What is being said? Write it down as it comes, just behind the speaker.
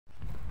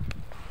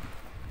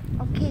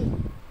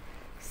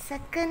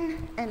second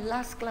and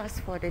last class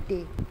for the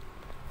day.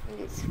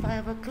 It's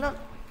 5 o'clock.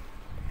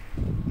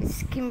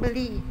 It's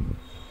Kimberly.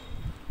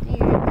 Do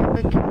you remember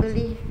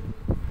Kimberly?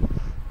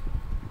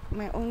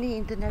 My only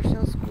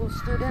international school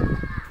student.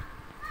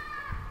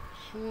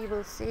 She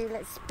will say,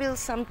 let's spill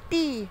some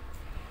tea.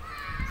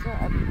 So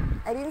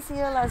I didn't see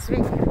her last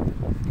week.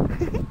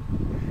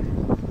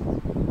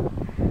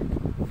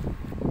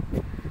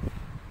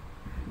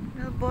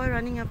 Little boy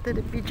running after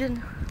the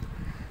pigeon.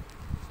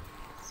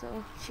 So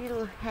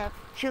she'll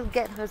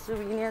get her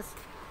souvenirs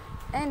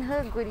and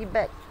her goodie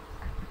bag.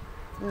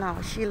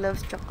 Now she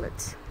loves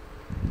chocolates.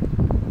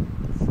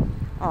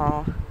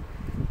 Oh,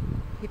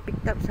 he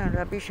picked up some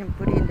rubbish and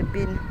put it in the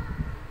bin.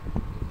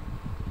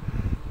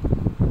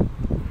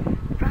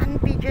 Run,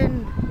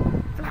 pigeon!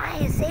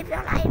 Fly, save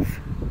your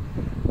life!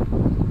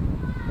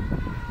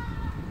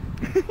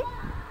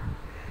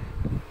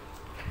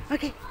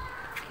 Okay,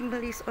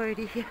 Kimberly's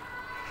already here.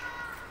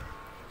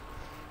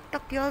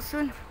 Talk to you all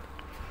soon.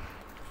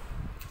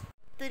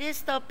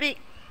 Today's topic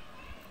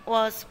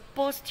was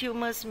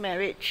posthumous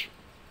marriage.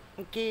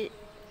 Okay,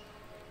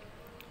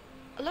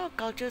 a lot of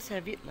cultures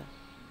have it lah.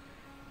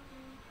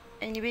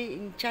 Anyway,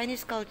 in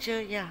Chinese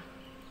culture, yeah,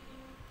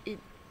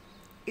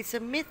 it's a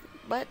myth,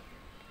 but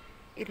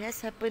it has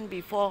happened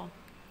before.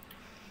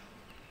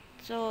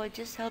 So I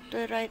just helped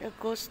her write a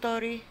ghost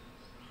story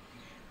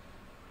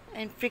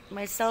and freaked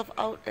myself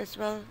out as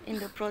well in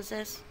the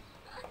process.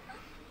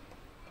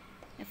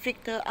 I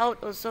freaked her out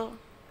also.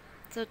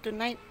 So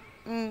tonight,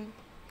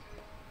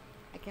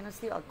 I cannot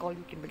sleep. I'll call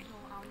you, Kimberly. No,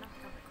 I'll not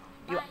pick up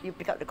the call. You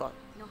pick up the call.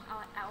 No,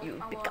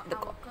 You pick up the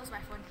call. close my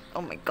phone.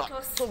 Oh my God,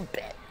 Close. so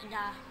bad.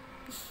 Yeah.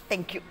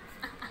 Thank you.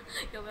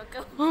 You're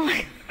welcome. Oh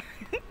my.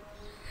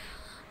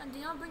 And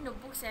did not bring the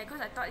books because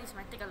I thought this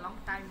might take a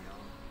long time, you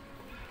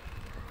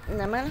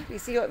know. Never mind, we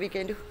see what we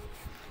can do.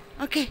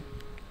 Okay.